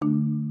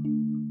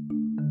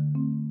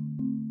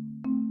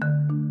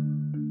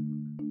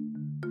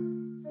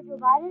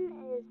Biden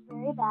is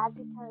very bad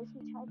because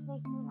he tried to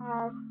make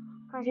our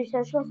country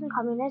socialist and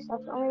communist.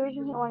 That's the only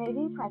reason he wanted to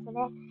be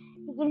president.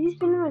 He gives you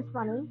stimulus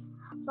money,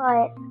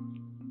 but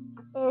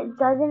it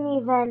doesn't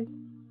even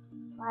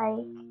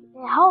like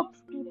it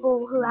helps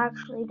people who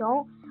actually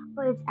don't,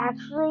 but it's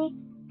actually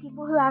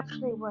people who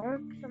actually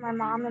work. So my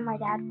mom and my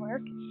dad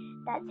work.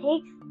 That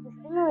takes the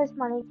stimulus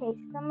money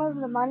takes some of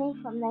the money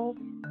from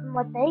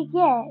what they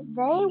get,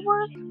 they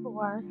worked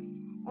for,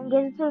 and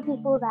gives it to the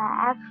people that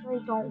actually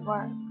don't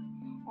work.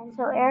 And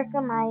so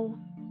Erica, my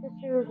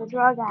sister, who's a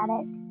drug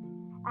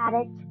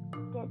addict,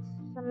 gets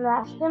some of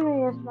that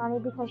stimulus money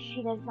because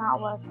she does not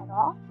work at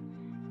all.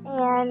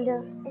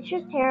 And it's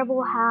just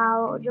terrible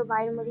how Joe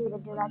Biden would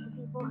even do that to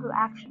people who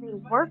actually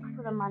work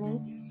for the money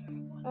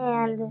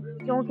and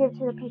don't give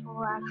to the people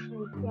who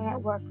actually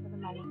didn't work for the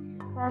money.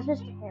 That's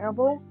just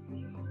terrible.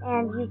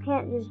 And you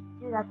can't just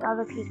do that to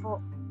other people.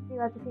 Do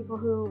that to people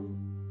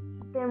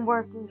who've been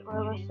working for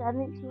over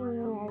 17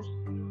 years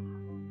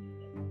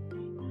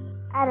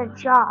at a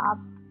job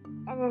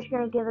and you're just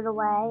gonna give it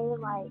away.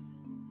 Like,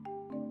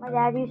 my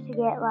dad used to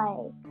get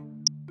like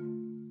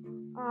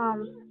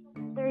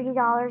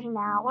 $30 an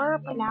hour,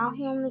 but now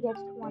he only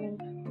gets 20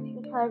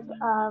 because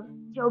of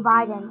Joe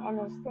Biden and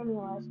his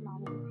stimulus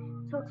money.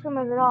 Took some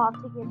of it off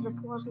to give the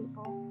poor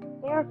people.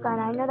 Erica,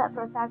 and I know that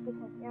for a fact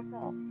because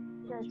Erica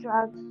does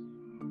drugs.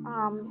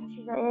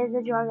 She is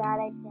a drug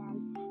addict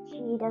and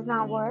she does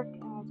not work,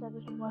 and so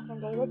does her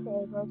boyfriend David.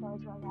 They both are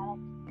drug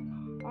addicts,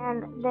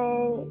 and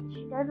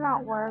she does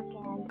not work,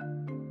 and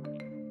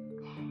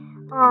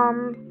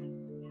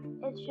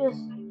it's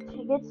just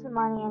she gets the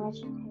money, and it's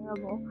just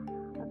terrible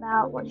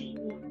about what she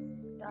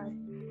does.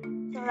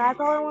 So that's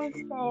all I wanted to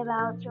say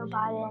about Joe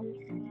Biden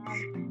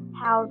and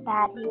how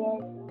bad he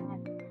is,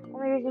 and the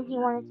only reason he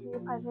wanted to be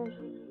president is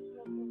to make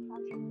his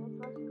country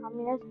socialist and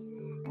communist,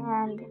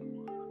 and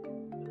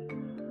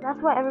that's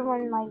why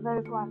everyone like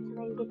voted for him, so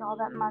they can get all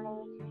that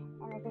money,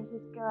 and they think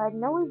he's good.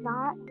 No, he's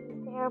not.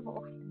 He's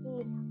terrible.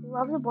 He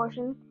loves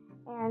abortion,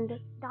 and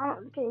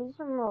okay, these are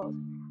some rules.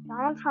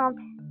 Donald Trump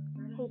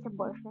hates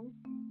abortion.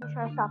 He's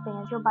trying to stop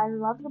it. Joe Biden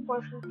loves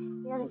abortion.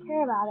 He doesn't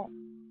care about it.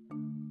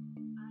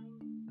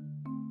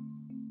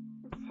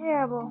 It's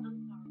terrible.